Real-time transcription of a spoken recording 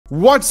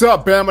What's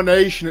up, Bama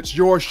Nation? It's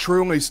yours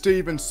truly,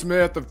 Stephen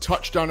Smith of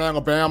Touchdown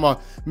Alabama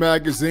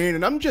magazine,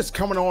 and I'm just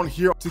coming on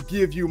here to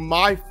give you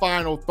my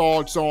final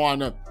thoughts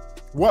on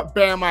what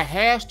Bama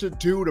has to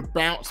do to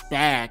bounce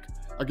back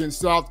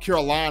against South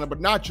Carolina, but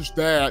not just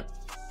that,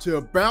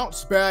 to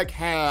bounce back,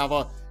 have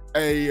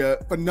a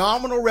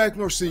phenomenal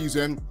regular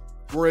season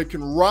where it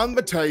can run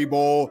the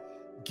table,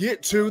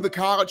 get to the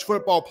college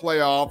football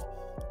playoff,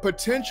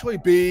 potentially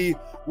be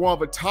one of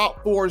the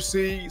top 4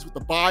 seeds with a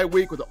bye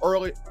week, with an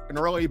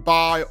early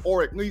bye,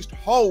 or at least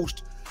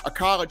host a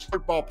college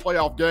football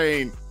playoff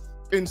game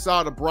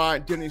inside of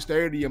Bryant-Denny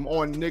Stadium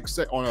on a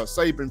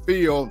Saban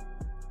Field,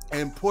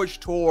 and push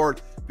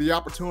toward the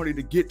opportunity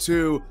to get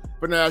to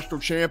the national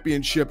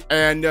championship.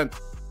 And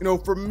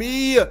for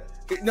me,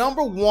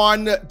 number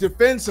one,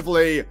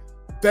 defensively,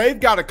 they've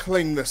got to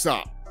clean this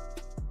up.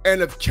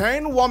 And if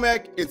Kane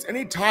Womack is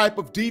any type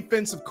of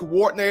defensive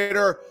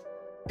coordinator,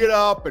 get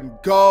up and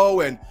go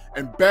and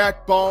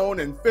backbone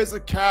and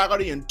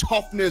physicality and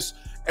toughness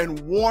and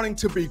wanting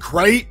to be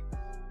great,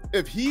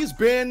 if he's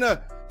been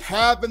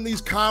having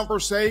these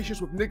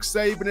conversations with Nick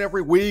Saban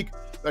every week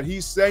that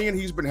he's saying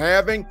he's been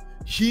having,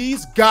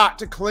 he's got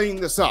to clean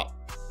this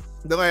up.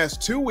 The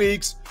last 2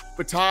 weeks,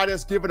 the Tide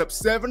has given up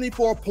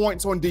 74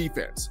 points on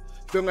defense.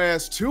 The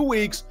last 2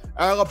 weeks,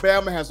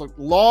 Alabama has looked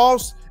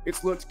lost.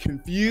 It's looked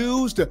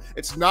confused.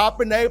 It's not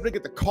been able to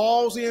get the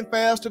calls in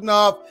fast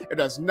enough. It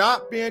has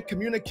not been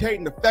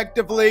communicating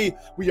effectively.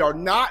 We are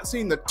not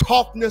seeing the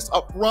toughness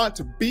up front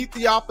to beat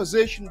the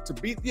opposition, to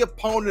beat the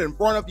opponent in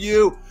front of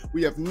you.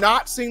 We have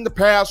not seen the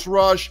pass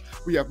rush.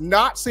 We have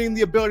not seen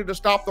the ability to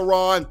stop the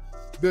run.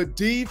 The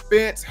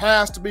defense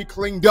has to be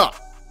cleaned up.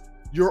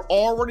 You're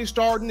already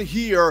starting to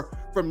hear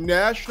from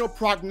national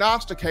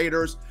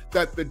prognosticators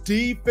that the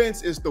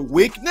defense is the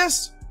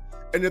weakness.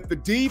 And if the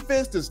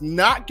defense does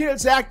not get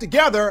its act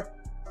together,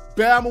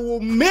 Bama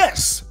will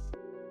miss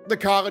the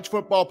college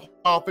football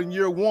playoff in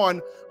year 1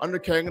 under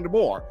King and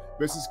DeBoer.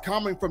 This is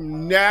coming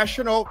from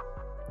national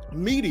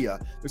media.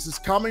 This is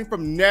coming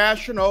from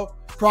national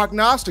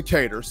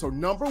prognosticators. So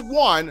number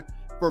one,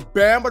 for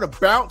Bama to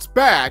bounce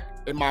back,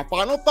 in my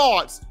final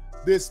thoughts,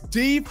 this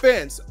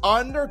defense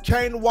under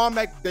Kane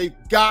Womack, they've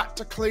got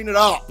to clean it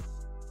up.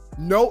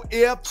 No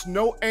ifs,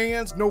 no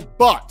ands, no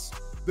buts.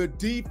 The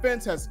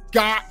defense has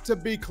got to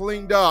be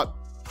cleaned up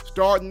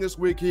starting this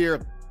week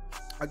here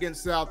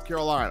against South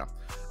Carolina.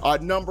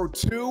 Number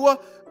two,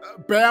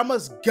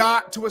 Bama's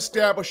got to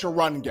establish a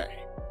run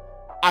game.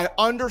 I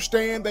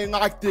understand they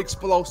like the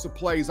explosive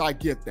plays. I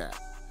get that.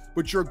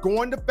 But you're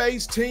going to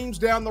face teams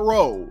down the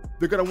road.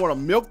 They're going to want to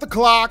milk the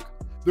clock.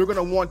 They're going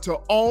to want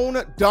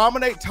to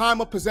dominate time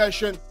of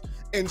possession,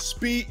 and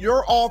speed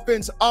your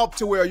offense up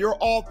to where your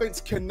offense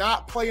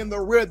cannot play in the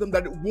rhythm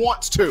that it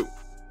wants to.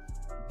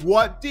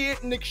 What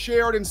did Nick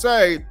Sheridan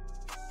say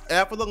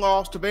after the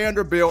loss to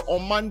Vanderbilt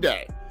on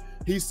Monday?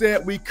 He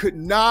said we could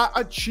not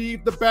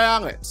achieve the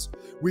balance.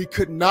 We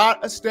could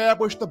not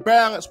establish the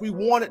balance we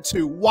wanted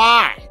to.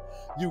 Why?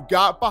 You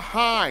got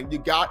behind. You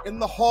got in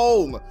the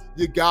hole.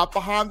 You got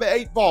behind the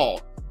 8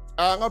 ball.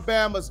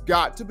 Alabama's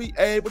got to be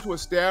able to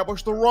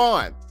establish the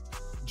run.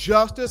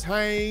 Justice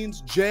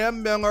Haynes,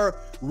 Jam Miller,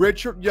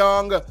 Richard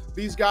Young,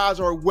 these guys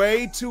are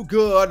way too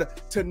good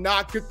to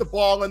not get the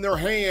ball in their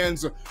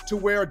hands to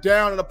wear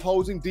down an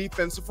opposing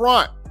defensive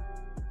front.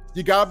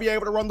 You got to be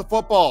able to run the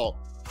football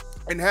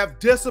and have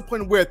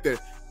discipline with it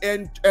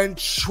and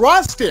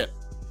trust it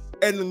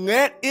and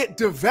let it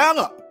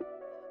develop.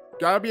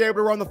 Got to be able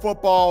to run the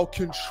football,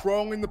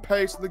 controlling the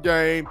pace of the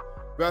game.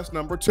 That's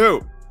number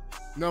 2.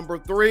 Number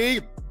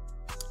 3,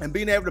 and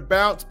being able to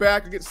bounce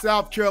back against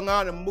South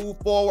Carolina and move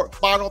forward.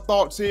 Final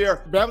thoughts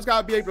here. Bama's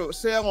got to be able to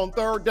excel on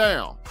 3rd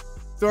down.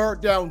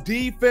 3rd down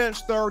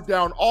defense, 3rd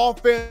down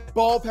offense,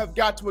 both have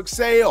got to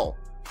excel.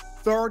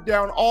 3rd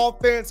down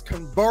offense,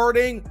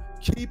 converting,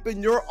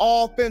 keeping your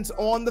offense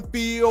on the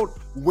field,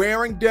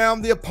 wearing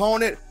down the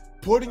opponent,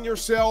 putting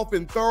yourself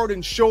in 3rd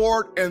and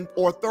short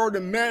or 3rd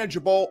and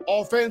manageable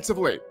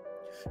offensively.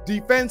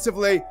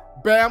 Defensively,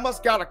 Bama's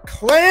got to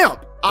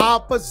clamp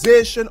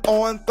opposition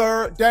on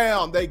 3rd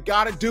down. They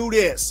got to do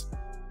this.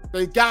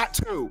 They got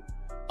to.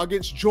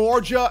 Against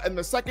Georgia in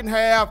the second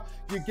half,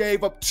 you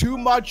gave up too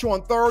much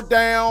on 3rd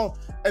down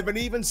and then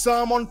even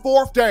some on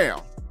 4th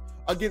down.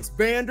 Against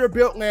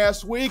Vanderbilt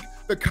last week,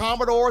 the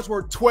Commodores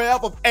were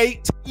 12 of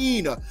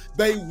 18.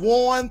 They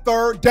won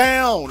 3rd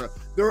down.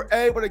 They're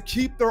able to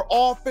keep their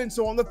offense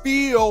on the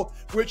field,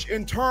 which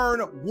in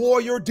turn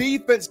wore your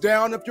defense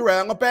down if you're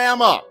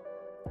Alabama.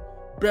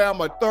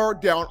 Bama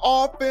 3rd down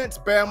offense,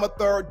 Bama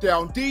 3rd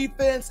down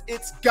defense.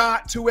 It's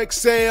got to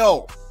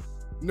excel.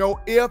 No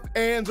ifs,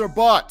 ands, or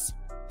buts.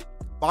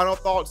 Final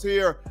thoughts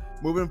here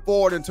moving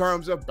forward in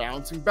terms of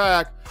bouncing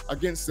back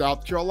against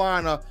South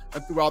Carolina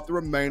and throughout the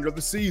remainder of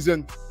the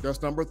season.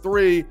 That's number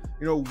 3,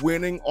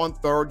 winning on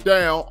 3rd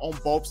down on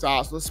both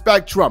sides of the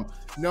spectrum.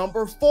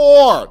 Number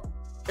 4,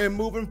 and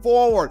moving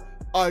forward,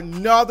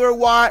 another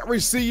wide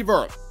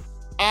receiver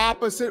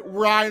opposite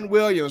Ryan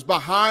Williams,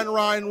 behind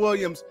Ryan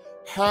Williams,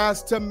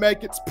 has to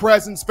make its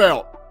presence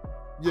felt.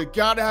 You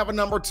got to have a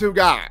number 2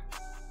 guy.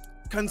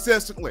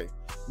 consistently.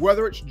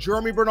 Whether it's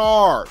Jeremy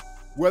Bernard,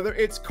 whether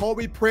it's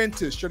Kobe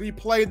Prentice, should he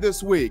play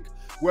this week?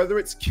 Whether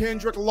it's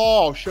Kendrick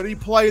Law, should he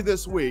play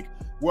this week?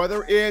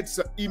 Whether it's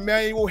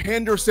Emmanuel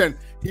Henderson,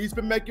 he's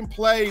been making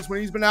plays when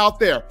he's been out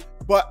there.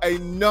 But a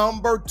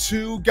number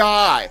 2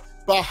 guy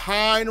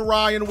behind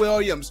Ryan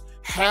Williams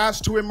has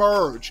to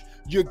emerge.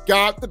 You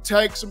got to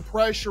take some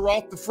pressure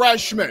off the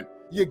freshman.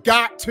 You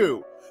got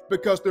to,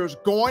 because there's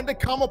going to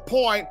come a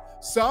point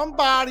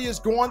somebody is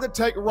going to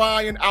take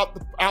Ryan out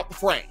the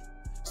frame.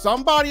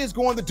 Somebody is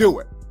going to do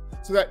it.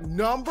 So that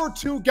number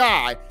 2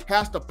 guy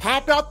has to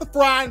pop out the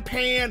frying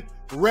pan,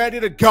 ready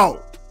to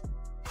go.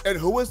 And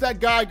who is that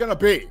guy going to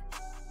be?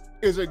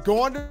 Is it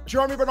going to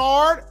Jeremy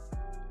Bernard?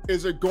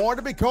 Is it going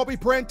to be Kobe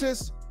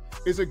Prentice?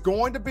 Is it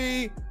going to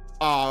be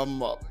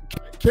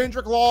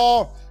Kendrick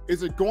Law?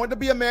 Is it going to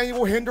be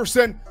Emmanuel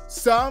Henderson?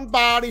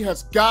 Somebody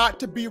has got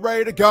to be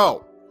ready to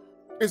go.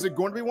 Is it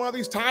going to be one of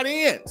these tight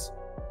ends?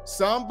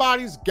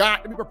 Somebody's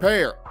got to be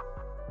prepared.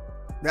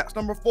 That's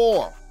number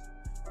 4.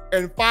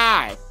 And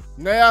 5,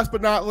 last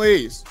but not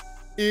least,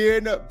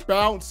 in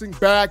bouncing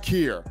back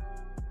here,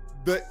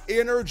 the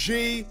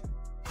energy,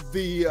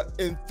 the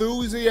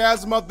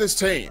enthusiasm of this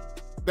team.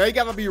 They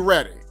got to be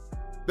ready.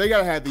 They got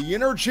to have the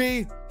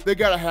energy. They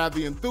got to have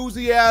the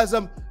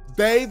enthusiasm.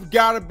 They've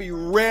got to be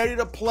ready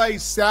to play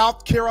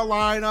South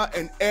Carolina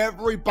and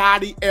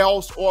everybody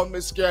else on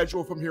the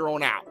schedule from here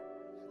on out.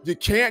 You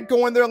can't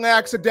go in there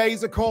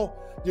lackadaisical.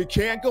 You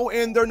can't go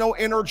in there no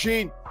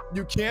energy.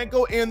 You can't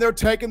go in there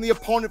taking the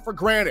opponent for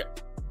granted.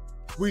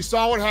 We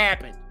saw what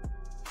happened.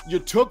 You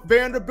took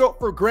Vanderbilt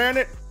for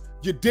granted.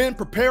 You didn't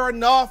prepare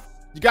enough.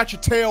 You got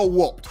your tail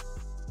whooped.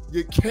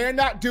 You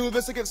cannot do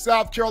this against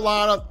South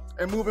Carolina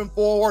and moving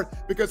forward,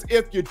 because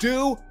if you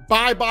do,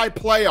 bye-bye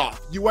playoff.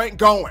 You ain't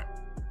going.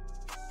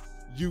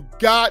 You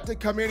got to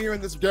come in here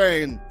in this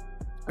game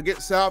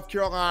against South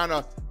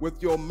Carolina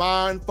with your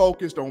mind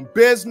focused on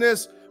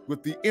business,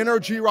 with the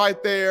energy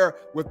right there,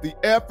 with the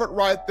effort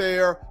right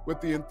there,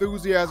 with the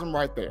enthusiasm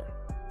right there.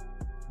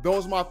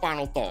 Those are my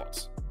final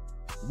thoughts.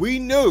 We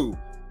knew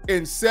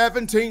in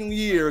 17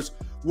 years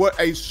what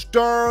a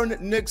stern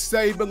Nick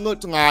Saban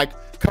looked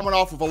like coming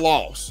off of a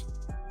loss.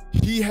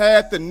 He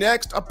had the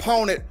next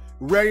opponent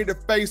ready to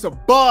face a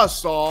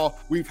buzzsaw.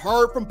 We've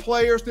heard from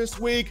players this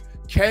week,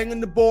 Kang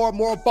and DeBoer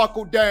more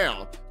buckled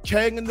down.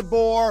 Kang and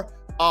DeBoer,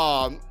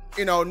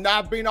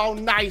 not being all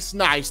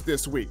nice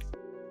this week.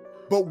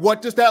 But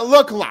what does that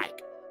look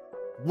like?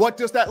 What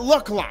does that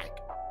look like?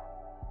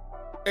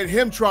 And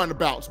him trying to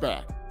bounce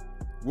back.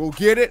 We'll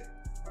get it.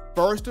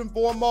 First and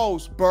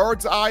foremost,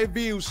 bird's eye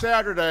view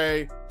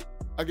Saturday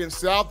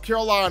against South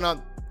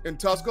Carolina in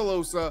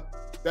Tuscaloosa.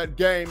 That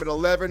game at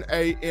 11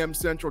 a.m.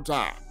 Central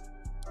Time.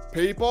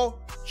 People,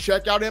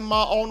 check out In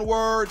My Own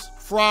Words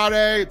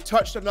Friday,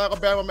 Touchdown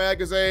Alabama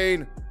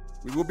Magazine.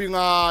 We will be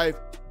live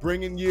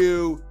bringing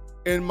you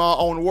In My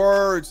Own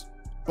Words.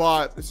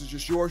 But this is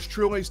just yours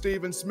truly,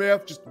 Stephen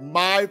Smith. Just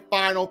my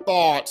final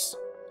thoughts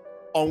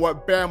on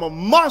what Bama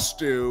must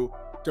do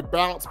to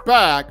bounce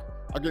back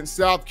against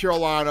South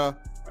Carolina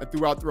and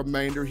throughout the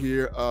remainder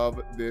here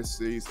of this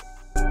season.